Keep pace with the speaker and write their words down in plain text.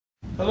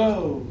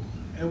Hello,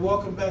 and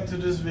welcome back to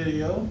this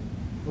video.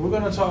 We're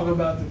going to talk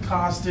about the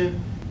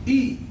constant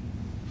E.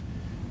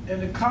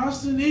 And the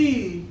constant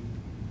E,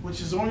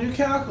 which is on your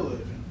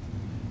calculator,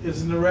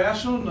 is an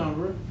irrational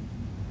number.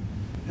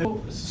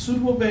 And it's a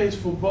suitable base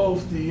for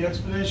both the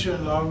exponential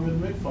and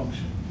logarithmic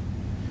function.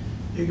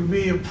 It can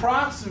be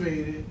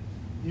approximated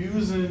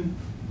using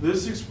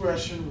this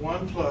expression,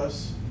 1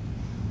 plus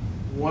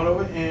 1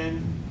 over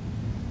n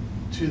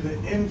to the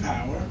n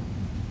power.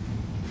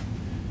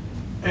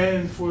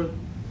 And for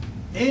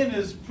n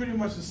is pretty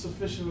much a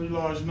sufficiently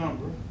large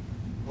number,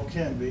 or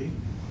can be.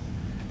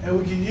 And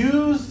we can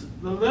use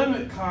the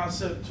limit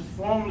concept to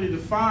formally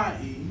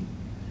define E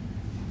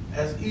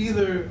as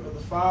either of the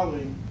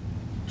following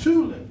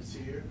two limits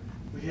here.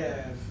 We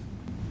have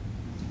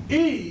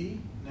E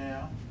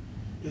now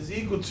is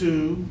equal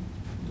to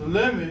the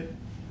limit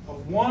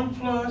of 1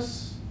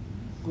 plus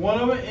 1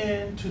 over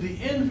n to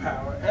the n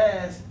power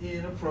as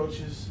n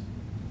approaches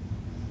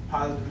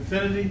positive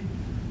infinity.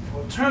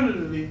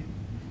 Alternatively,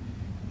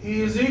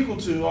 E is equal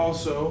to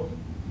also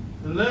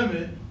the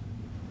limit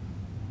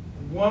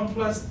of 1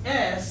 plus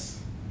s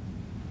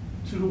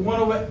to the 1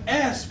 over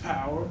s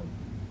power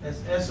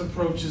as s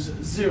approaches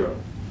 0.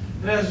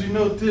 And as you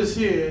note this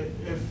here,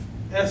 if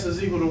s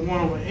is equal to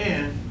 1 over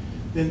n,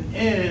 then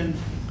n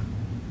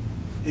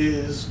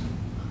is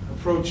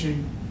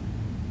approaching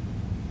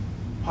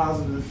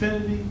positive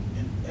infinity,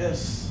 and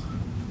s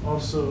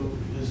also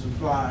is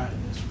implied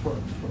as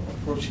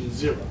approaching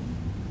 0.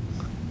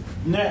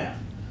 Now,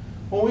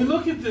 when we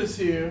look at this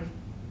here,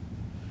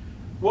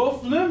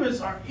 both limits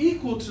are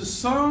equal to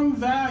some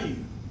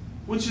value,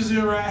 which is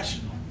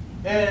irrational.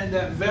 And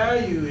that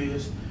value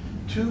is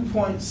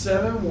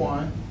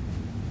 2.71,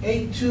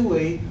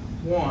 828,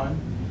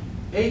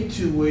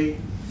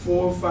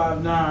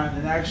 828,459,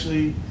 and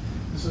actually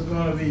this is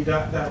going to be ...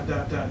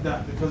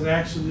 because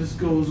actually this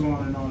goes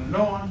on and on and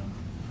on.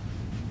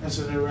 That's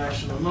an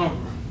irrational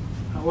number.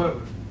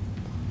 However,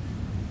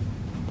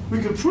 we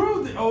can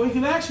prove that, or we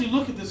can actually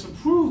look at this and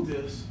prove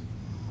this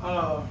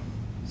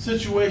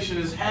situation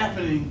is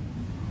happening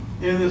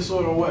in this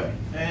sort of way.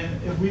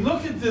 And if we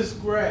look at this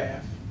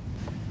graph,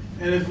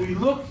 and if we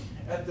look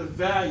at the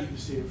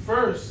values here,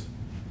 first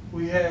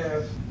we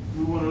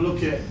want to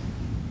look at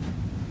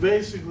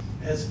basically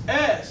as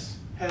s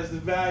has the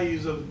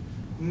values of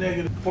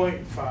negative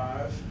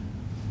 0.5,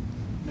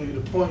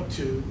 negative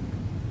 0.2,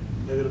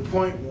 negative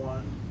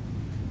 0.1,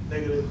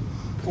 negative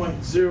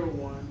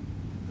 0.01,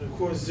 and of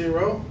course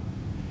 0,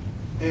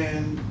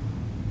 and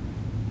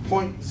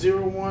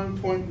 0.01,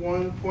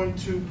 0.1,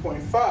 0.2,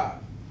 0.5.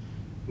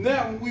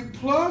 Now, when we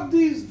plug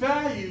these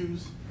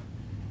values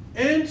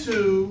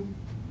into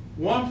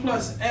 1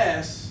 plus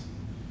s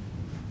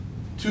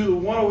to the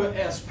 1 over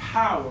s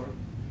power,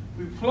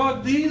 we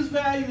plug these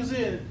values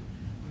in,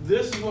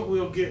 this is what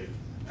we'll get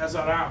as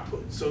our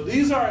output. So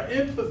these are our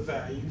input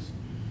values,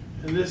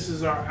 and this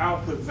is our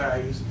output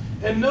values.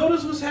 And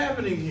notice what's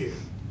happening here.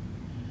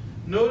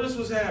 Notice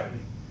what's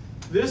happening.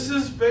 This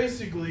is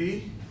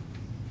basically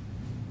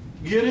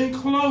getting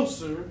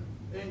closer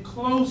and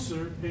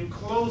closer and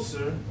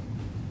closer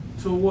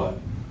to what?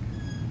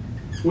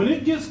 When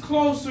it gets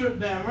closer,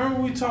 now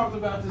remember we talked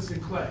about this in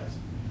class.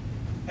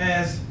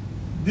 As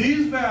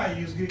these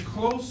values get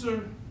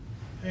closer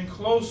and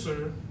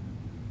closer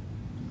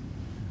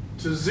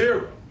to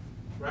 0,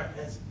 right?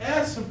 As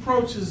s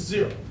approaches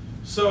 0.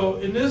 So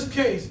in this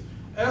case,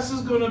 s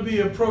is going to be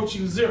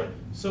approaching 0.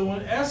 So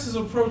when s is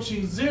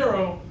approaching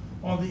 0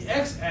 on the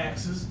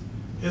x-axis,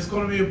 it's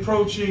going to be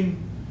approaching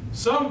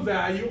some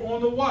value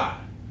on the y.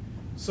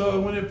 So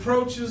when it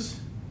approaches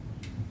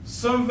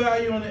some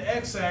value on the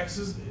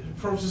x-axis, it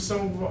approaches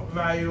some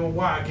value on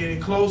y, getting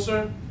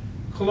closer,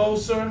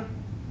 closer,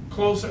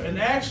 closer. And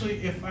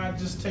actually, if I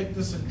just take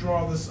this and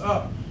draw this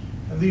up,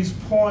 and these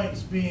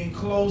points being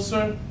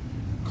closer,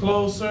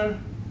 closer,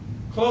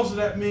 closer,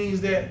 that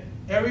means that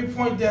every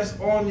point that's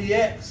on the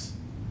x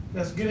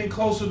that's getting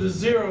closer to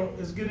 0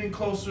 is getting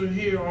closer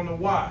here on the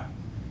y.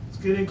 It's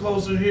getting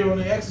closer here on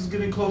the x, is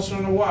getting closer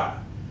on the y.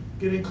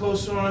 Getting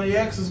closer on the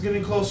x is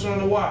getting closer on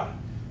the y.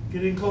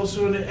 Getting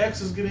closer on the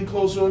x is getting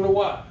closer on the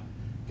y.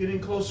 Getting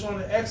closer on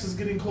the x is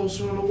getting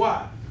closer on the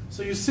y.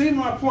 So you see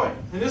my point.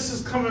 And this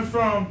is coming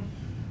from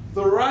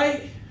the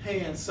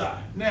right-hand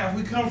side. Now, if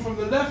we come from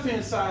the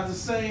left-hand side,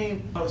 it's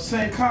the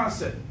same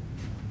concept.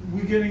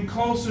 We're getting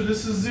closer.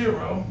 This is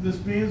 0, this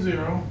being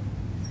 0.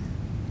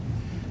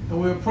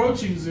 And we're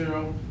approaching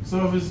 0.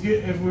 So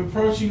if we're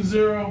approaching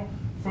 0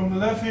 from the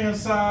left-hand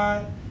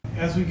side,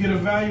 as we get a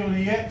value on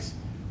the x,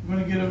 we're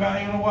going to get a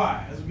value on the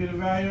y. As we get a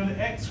value on the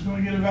x, we're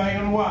going to get a value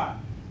on the y.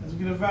 As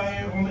we get a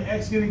value on the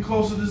x getting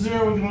closer to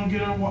 0, we're going to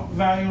get a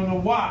value on the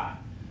y,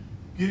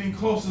 getting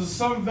closer to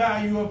some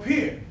value up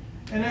here.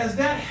 And as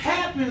that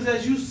happens,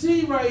 as you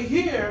see right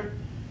here,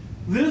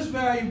 this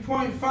value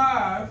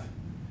 0.5,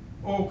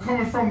 or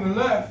coming from the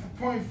left,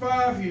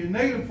 0.5 here,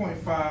 negative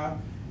 0.5,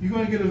 you're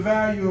going to get a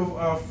value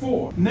of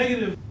 4.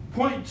 Negative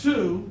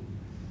 0.2,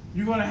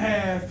 you're going to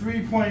have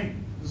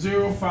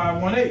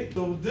 3.0518.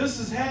 So this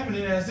is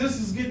happening as this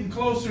is getting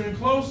closer and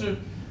closer.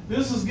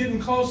 this is getting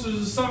closer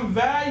to some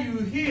value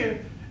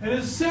here, and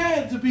it's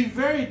said to be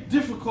very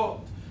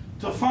difficult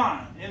to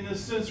find in this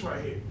sense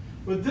right here.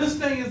 But this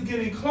thing is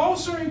getting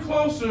closer and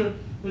closer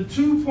to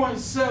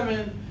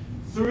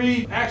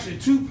 2.73, actually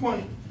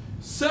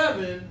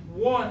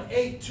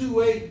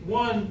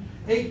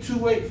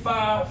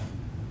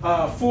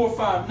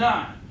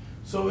 2.7182818285459.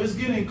 So it's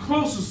getting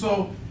closer.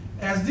 So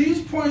as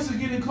these points are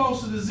getting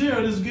closer to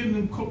zero, this is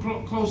getting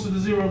closer to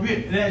zero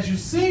here. And as you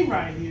see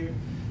right here,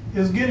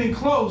 it's getting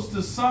close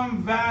to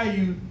some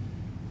value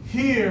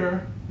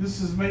here. This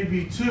is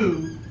maybe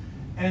 2,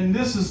 and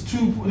this is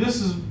 2.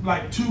 This is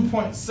like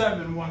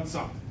 2.71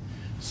 something.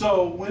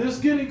 So when it's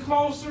getting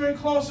closer and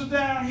closer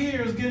down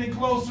here, it's getting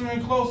closer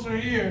and closer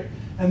here,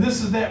 and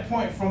this is that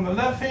point from the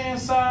left-hand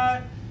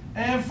side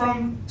and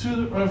from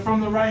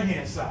the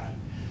right-hand side.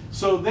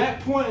 So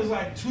that point is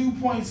like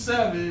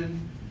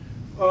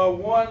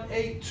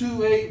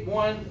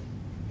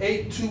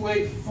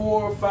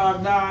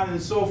 2.7182818285459,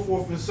 and so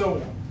forth and so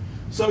on.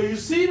 So you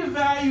see the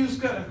values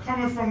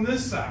coming from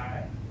this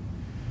side,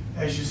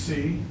 as you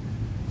see,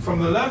 from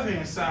the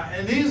left-hand side,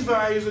 and these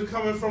values are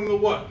coming from the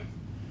what?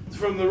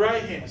 From the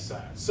right-hand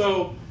side.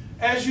 So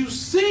as you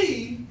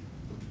see,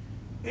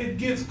 it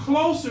gets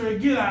closer.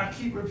 Again, I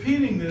keep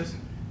repeating this.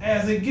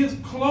 As it gets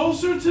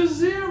closer to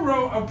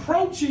zero,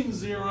 approaching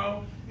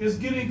zero, is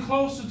getting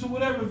closer to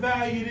whatever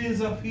value it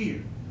is up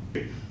here.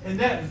 And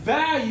that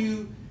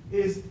value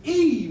is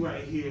E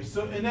right here.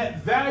 So, and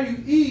that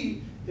value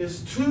E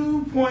is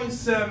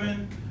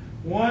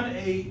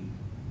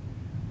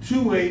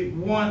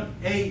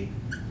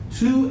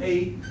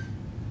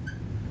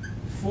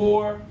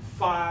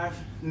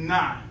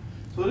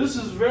So this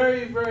is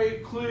very, very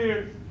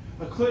clear,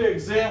 a clear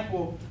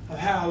example of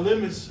how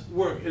limits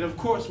work. And of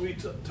course, we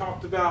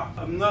talked about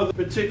another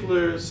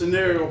particular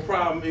scenario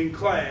problem in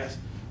class.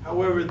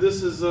 However,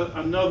 this is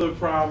another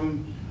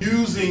problem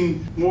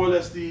using more or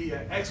less the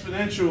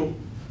exponential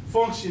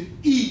function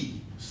E,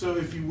 so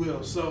if you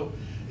will. So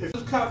if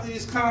you copy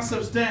these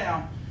concepts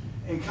down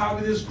and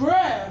copy this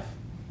graph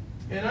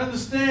and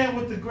understand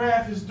what the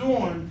graph is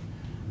doing,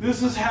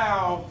 this is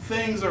how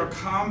things are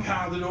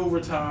compounded over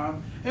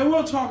time. And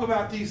we'll talk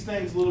about these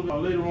things a little bit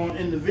later on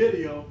in the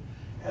video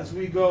as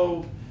we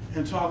go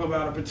and talk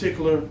about a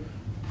particular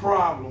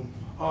problem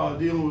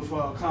dealing with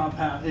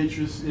compound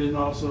interest, and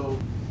also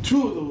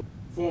two of the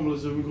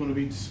formulas that we're going to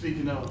be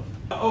speaking of.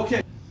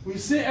 Okay, we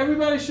see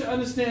everybody should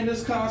understand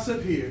this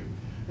concept here.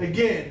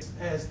 Again,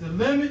 as the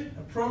limit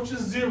approaches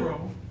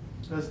zero,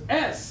 as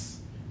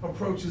S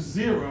approaches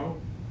zero,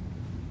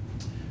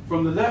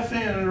 from the left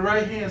hand and the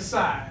right hand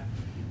side,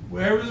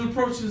 wherever it's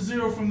approaching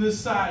zero from this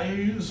side,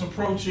 it's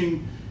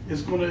approaching,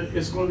 it's going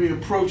to be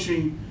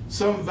approaching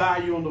some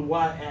value on the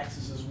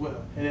y-axis as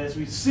well. And as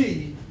we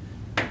see,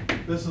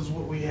 this is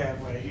what we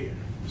have right here.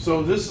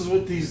 So this is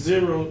what these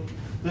zero,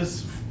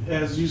 this,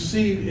 as you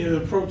see, it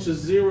approaches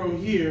zero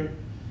here,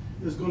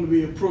 is going to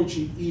be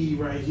approaching E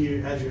right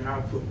here as your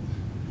output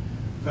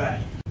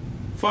value.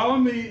 Follow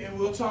me and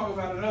we'll talk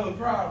about another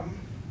problem.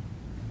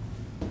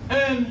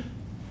 And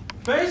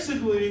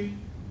basically,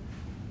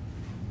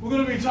 we're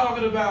going to be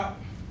talking about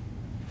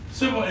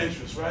simple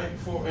interest, right?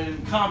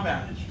 And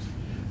compound interest.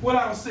 What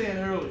I was saying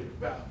earlier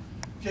about,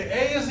 okay,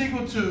 A is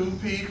equal to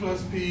P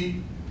plus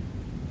P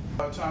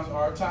times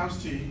R times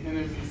T. And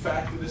if you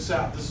factor this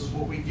out, this is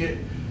what we get.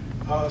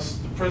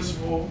 The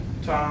principal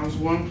times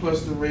 1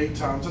 plus the rate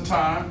times the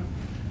time,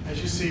 as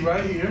you see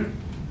right here.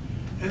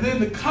 And then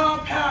the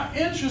compound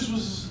interest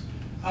was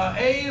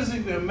A is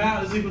equal, the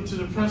amount is equal to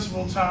the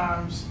principal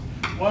times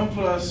 1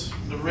 plus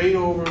the rate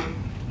over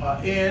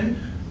N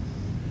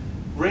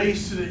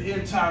raised to the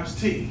N times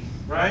T,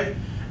 right?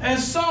 And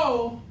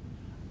so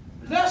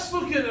let's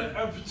look at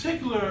a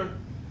particular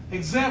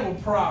example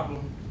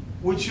problem,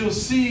 which you'll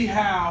see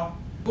how,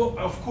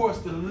 of course,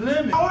 the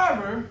limit.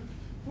 However,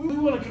 we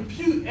want to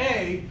compute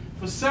A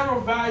for several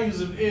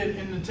values of N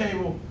in the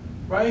table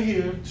right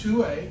here,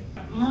 2A.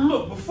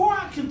 Look, before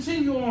I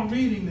continue on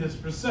reading this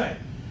per se,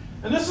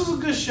 and this is a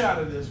good shot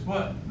of this,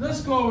 but let's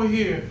go over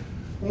here.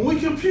 When we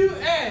compute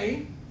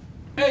A,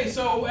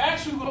 so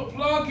actually we're going to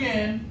plug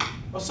in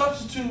or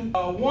substitute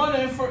 1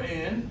 in for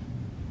N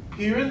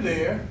here and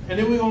there, and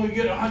then we're going to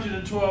get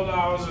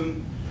 $112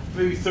 and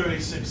maybe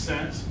 36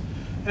 cents.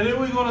 And then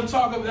we're going to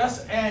talk about,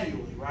 that's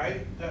annually,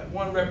 right? That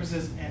 1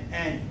 represents an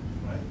annual,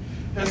 right?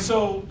 And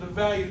so the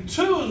value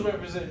 2 is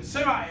represented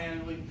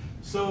semi-annually.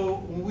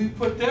 So when we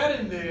put that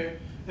in there,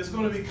 it's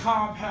going to be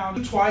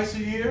compounded twice a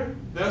year.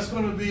 That's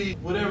going to be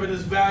whatever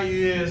this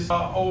value is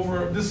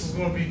over, this is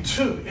going to be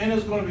 2. N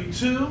is going to be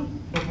 2.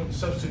 We're going to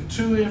substitute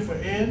 2 in for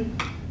N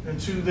and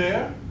 2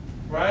 there,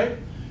 right?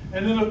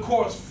 And then of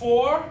course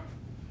 4,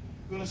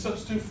 we're going to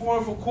substitute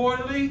 4 for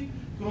quarterly.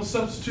 We're going to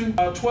substitute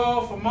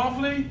 12 for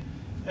monthly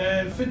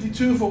and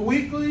 52 for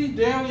weekly.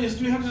 Daily is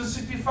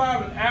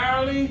 365 and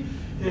hourly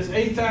is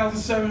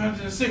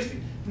 8,760.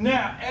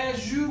 Now,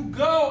 as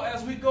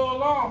we go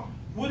along,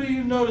 what do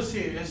you notice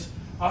here? It's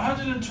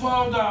 $112,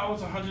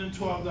 $112,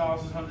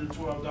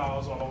 $112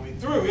 all the way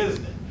through,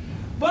 isn't it?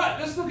 But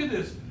let's look at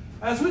this.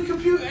 as we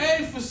compute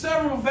A for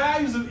several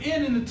values of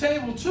n in the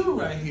table 2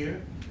 right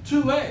here,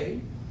 2A,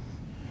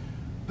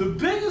 the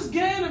biggest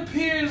gain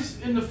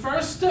appears in the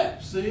first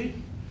step, see?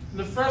 In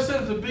the first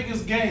step is the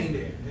biggest gain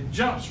there. It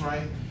jumps,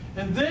 right?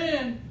 And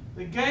then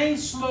the gain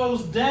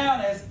slows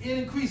down as n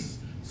increases.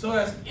 So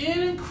as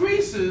n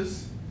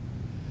increases,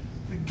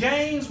 the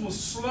gains will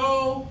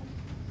slow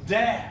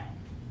down.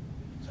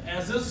 So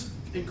as this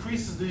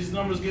increases, these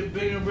numbers get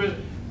bigger and bigger,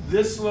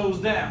 this slows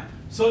down.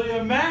 So the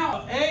amount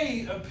of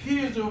A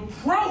appears to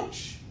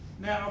approach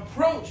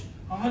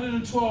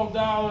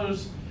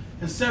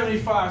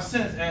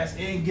 $112.75 as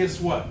n gets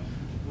what?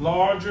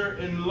 Larger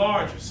and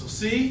larger. So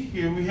see,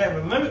 here we have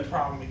a limit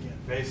problem again,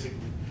 basically,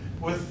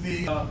 with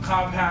the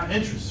compound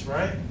interest,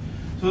 right?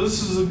 So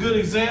this is a good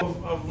example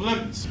of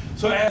limits.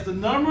 So as the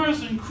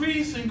numbers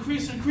increase,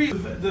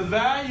 the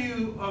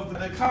value of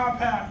the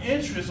compound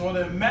interest, or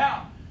the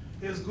amount,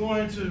 is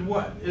going to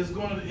what?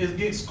 It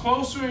gets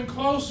closer and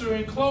closer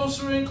and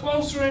closer and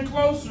closer and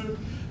closer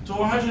to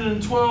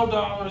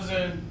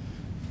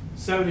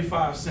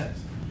 $112.75.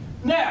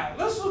 Now,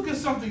 let's look at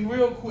something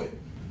real quick.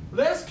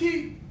 Let's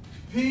keep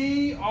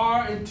P,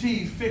 R, and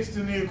T fixed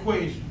in the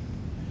equation.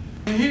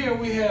 And here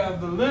we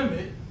have the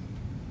limit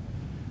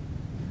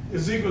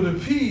is equal to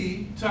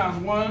P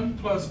times 1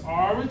 plus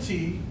R over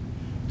T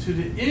to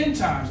the n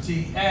times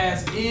T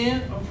as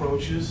n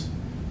approaches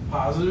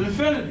positive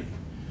infinity.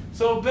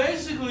 So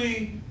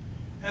basically,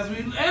 as we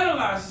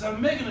analyze this,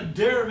 I'm making a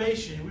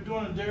derivation. We're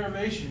doing a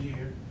derivation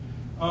here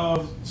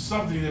of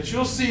something that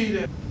you'll see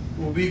that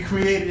will be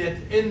created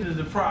at the end of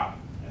the problem.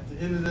 At the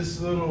end of this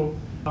little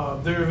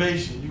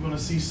derivation, you're going to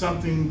see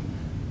something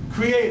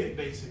created,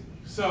 basically.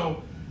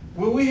 So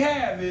what we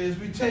have is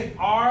we take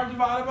R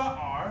divided by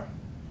R,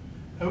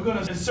 and we're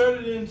going to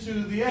insert it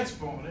into the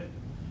exponent.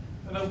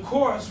 And of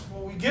course,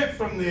 what we get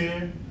from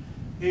there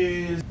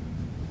is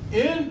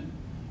n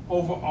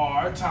over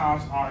R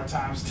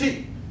times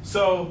T.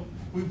 So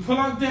we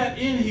plug that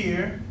in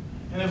here,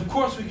 and of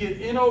course we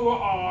get n over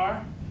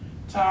R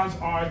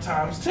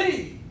times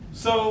T.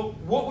 So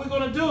what we're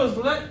going to do is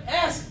let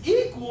S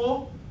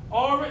equal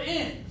R over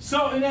N.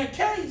 So in that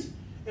case,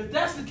 if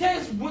that's the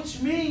case,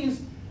 which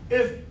means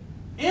if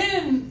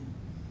N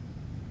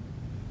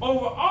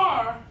over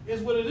R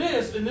is what it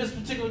is in this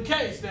particular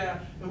case, now,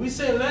 if we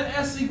say let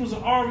S equals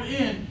R over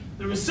N,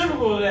 the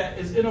reciprocal of that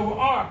is N over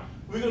R,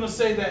 we're going to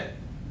say that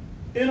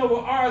N over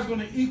R is going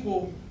to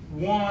equal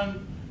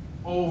 1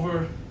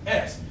 over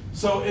S.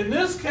 So in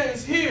this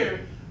case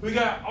here, we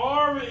got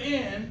R over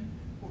N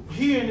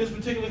here in this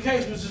particular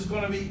case, which is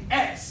going to be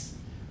S.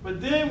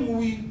 But then when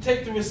we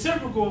take the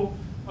reciprocal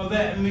of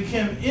that and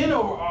become N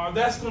over R,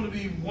 that's going to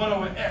be 1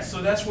 over S.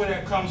 So that's where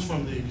that comes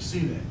from there. You see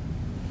that.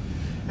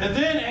 And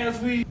then as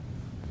we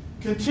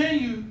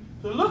continue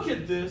to look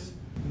at this,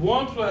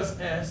 1 plus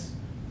S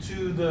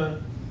to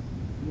the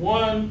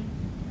 1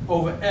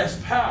 over S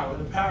power,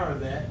 the power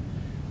of that,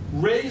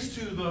 raised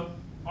to the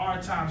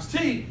R times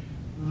T.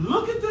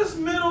 Look at this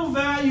middle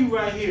value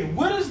right here.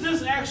 What does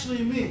this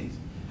actually mean?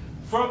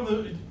 From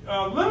the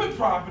limit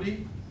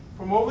property,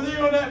 from over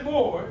there on that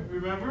board,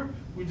 remember,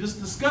 we just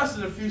discussed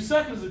it a few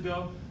seconds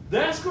ago,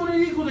 that's going to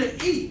equal to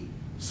E.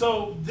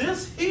 So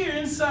this here,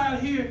 inside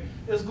here,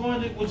 is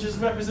going to, which is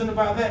represented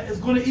by that, is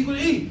going to equal to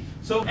E.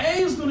 So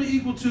A is going to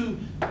equal to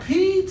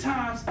P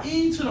times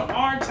E to the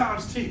R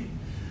times T,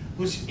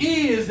 which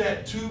E is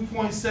that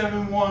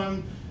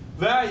 2.71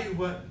 value,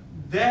 but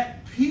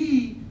that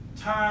P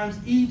times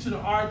E to the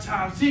R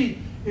times T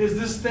is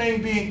this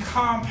thing being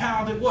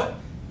compounded what?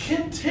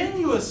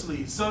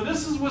 Continuously. So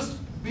this is what's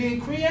being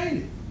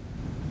created.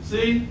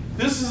 See,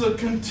 this is a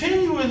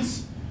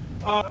continuance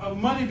of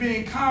money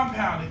being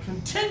compounded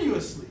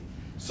continuously.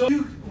 So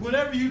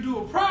whenever you do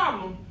a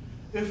problem,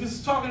 if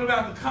it's talking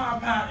about the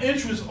compound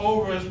interest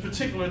over a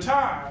particular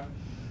time,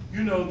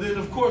 you know, then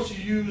of course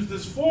you use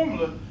this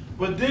formula.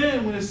 But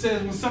then when it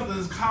says when something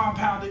is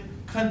compounded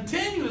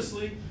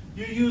continuously,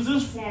 you use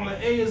this formula.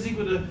 A is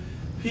equal to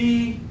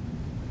P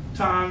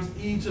times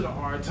E to the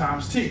R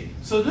times T.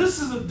 So this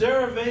is a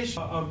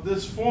derivation of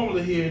this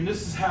formula here, and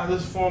this is how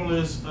this formula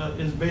is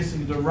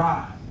basically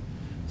derived.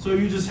 So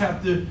you just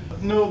have to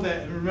know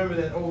that and remember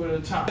that over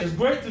the time. It's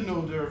great to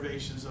know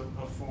derivations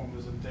of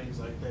formulas and things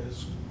like that.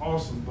 It's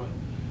awesome, but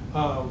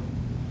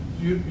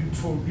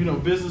for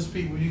business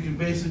people, you can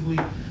basically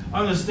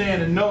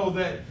understand and know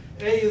that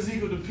A is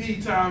equal to P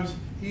times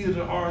E to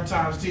the R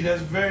times T.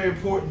 That's very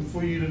important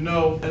for you to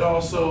know. And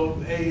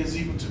also A is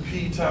equal to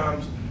P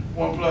times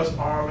 1 plus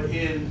R over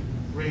N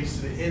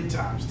raised to the N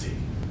times T.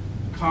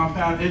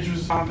 Compound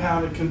interest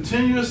compounded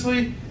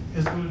continuously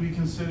is going to be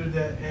considered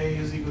that A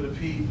is equal to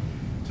P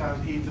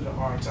times E to the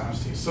R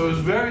times T. So it's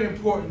very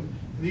important.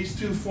 These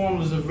two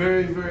formulas are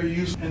very, very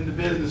useful in the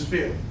business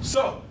field.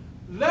 So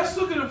let's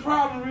look at a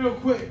problem real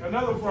quick,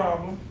 another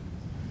problem.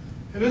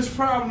 And this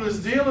problem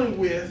is dealing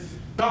with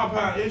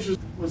compound interest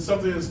when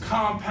something is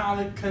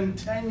compounded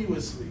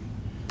continuously.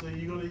 So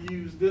you're going to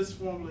use this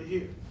formula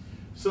here.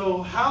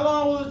 So how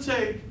long will it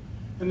take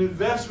an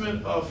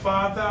investment of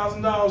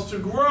 $5,000 to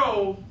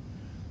grow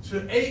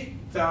to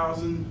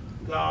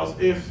 $8,000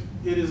 if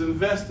it is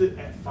invested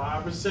at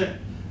 5%,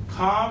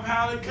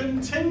 compounded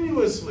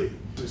continuously.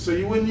 So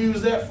you wouldn't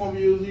use that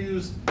formula, you'll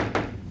use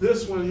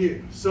this one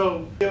here.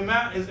 So the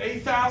amount is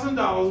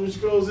 $8,000,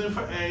 which goes in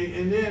for A,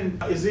 and then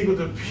is equal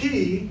to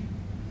P,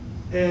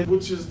 and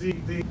which is the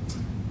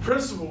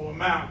principal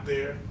amount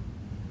there,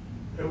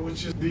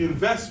 which is the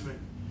investment.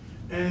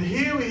 And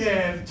here we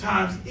have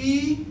times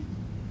E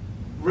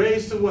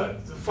raised to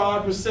what? The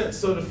 5%.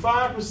 So the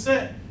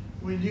 5%,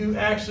 when you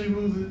actually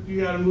move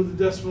you got to move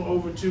the decimal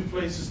over 2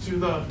 places to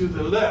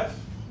the left.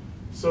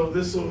 So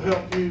this will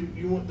help you.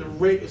 You want the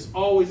rate is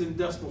always in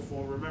decimal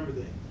form. Remember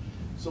that.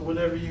 So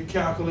whenever you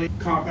calculate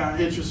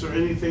compound interest or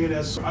anything of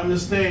that sort,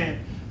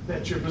 understand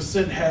that your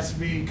percent has to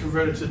be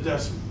converted to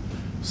decimal.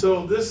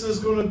 So this is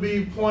going to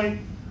be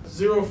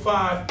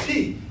 0.05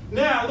 t.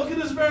 Now look at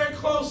this very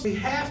closely. We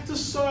have to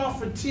solve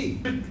for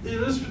t. In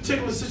this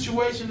particular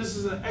situation, this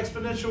is an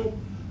exponential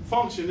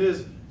function,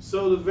 isn't it?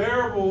 So the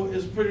variable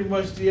is pretty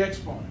much the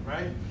exponent,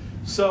 right?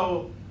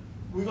 So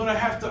we're going to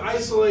have to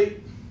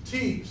isolate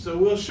t. So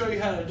we'll show you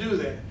how to do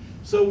that.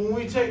 So when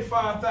we take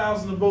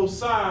 5,000 to both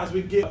sides,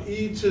 we get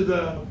e to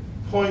the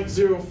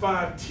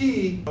 0.05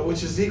 t,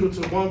 which is equal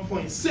to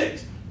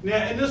 1.6.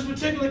 Now in this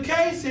particular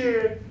case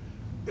here,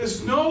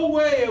 there's no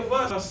way of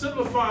us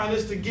simplifying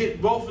this to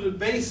get both of the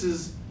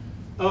bases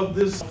of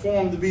this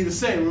form to be the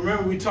same.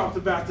 Remember, we talked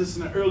about this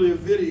in an earlier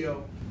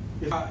video.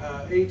 If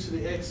a to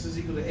the x is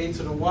equal to a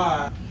to the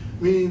y,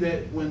 meaning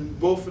that when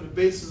both of the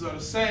bases are the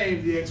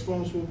same, the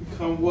exponents will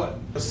become what?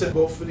 Set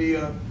both of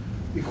the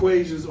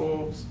equations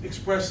or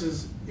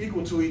expressions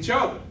equal to each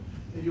other,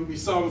 and you'll be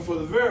solving for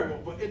the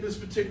variable. But in this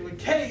particular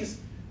case,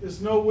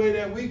 there's no way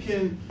that we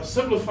can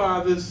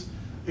simplify this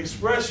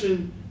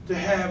expression to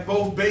have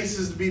both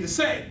bases to be the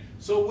same.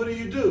 So what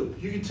do?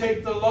 You can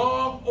take the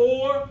log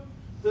or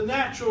the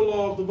natural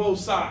log to both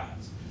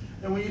sides.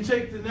 And when you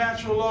take the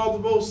natural log to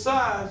both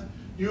sides,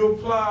 you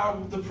apply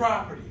the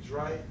properties,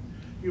 right?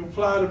 You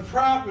apply the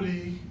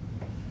property,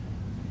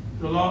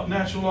 the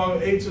natural log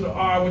of a to the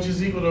r, which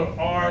is equal to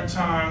r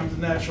times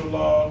the natural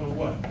log of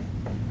what?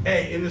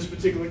 A in this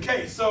particular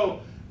case.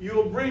 So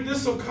you'll bring,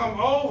 this will come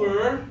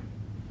over,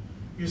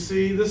 you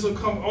see, this will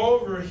come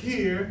over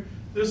here,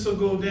 this will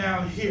go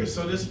down here.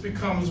 So this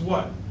becomes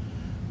what?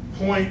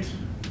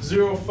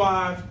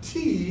 0.05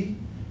 t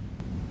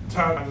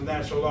times the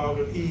natural log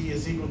of e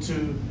is equal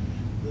to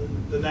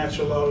the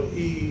natural log of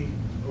e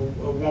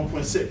of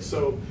 1.6.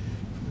 So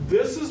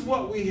this is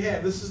what we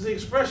have. This is the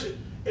expression.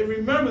 And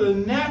remember, the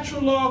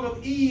natural log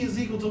of e is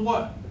equal to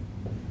what?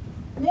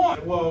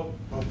 1. Well,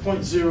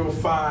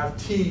 0.05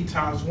 t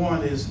times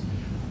 1 is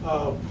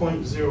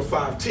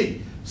 0.05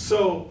 t.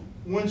 So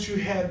once you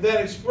have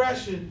that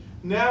expression,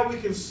 now we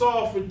can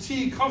solve for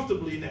t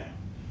comfortably now.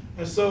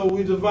 And so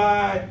we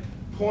divide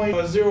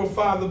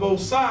 0.05 to both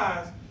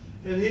sides,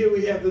 and here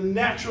we have the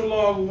natural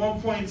log of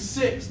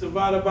 1.6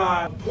 divided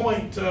by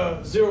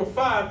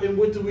 0.05, and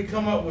what do we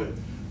come up with?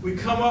 We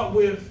come up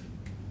with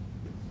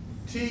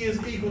t is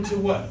equal to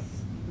what?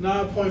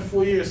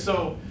 9.4 years.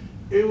 So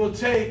it will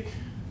take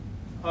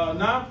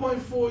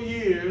 9.4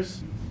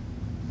 years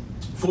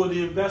for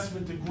the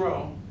investment to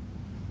grow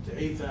to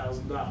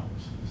 $8,000.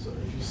 So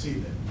if you see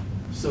that.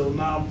 So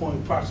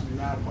approximately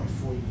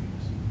 9.4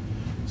 years.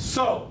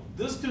 So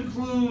this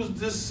concludes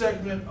this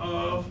segment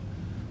of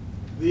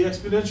the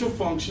exponential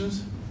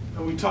functions,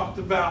 and we talked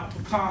about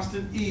the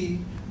constant e,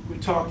 we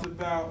talked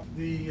about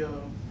the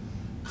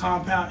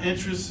compound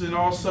interest, and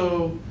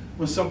also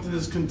when something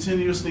is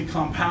continuously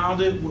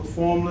compounded, with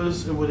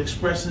formulas and with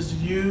expressions to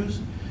use.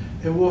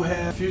 And we'll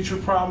have future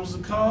problems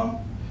to come.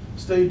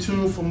 Stay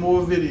tuned for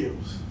more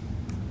videos.